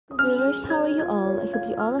Viewers, how are you all? I hope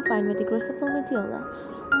you all are fine with the grace of Almighty Allah.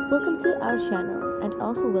 Welcome to our channel and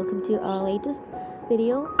also welcome to our latest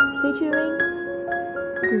video featuring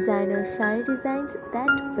designer sari designs that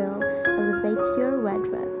will elevate your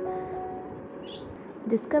wardrobe.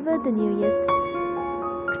 Discover the newest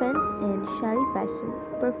trends in sari fashion,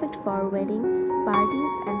 perfect for weddings,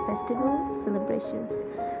 parties and festival celebrations.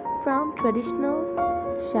 From traditional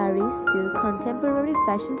sarees to contemporary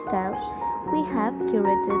fashion styles, we have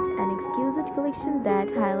curated an exquisite collection that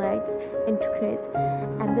highlights intricate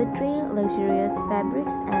embroidery, luxurious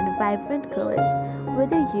fabrics, and vibrant colors.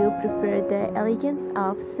 Whether you prefer the elegance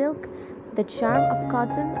of silk, the charm of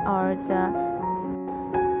cotton, or the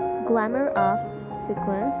glamour of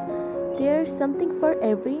sequins, there's something for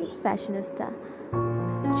every fashionista.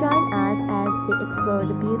 Join us as we explore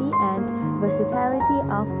the beauty and versatility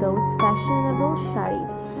of those fashionable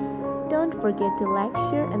sarees. Don't forget to like,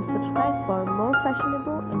 share, and subscribe for more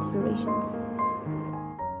fashionable inspirations.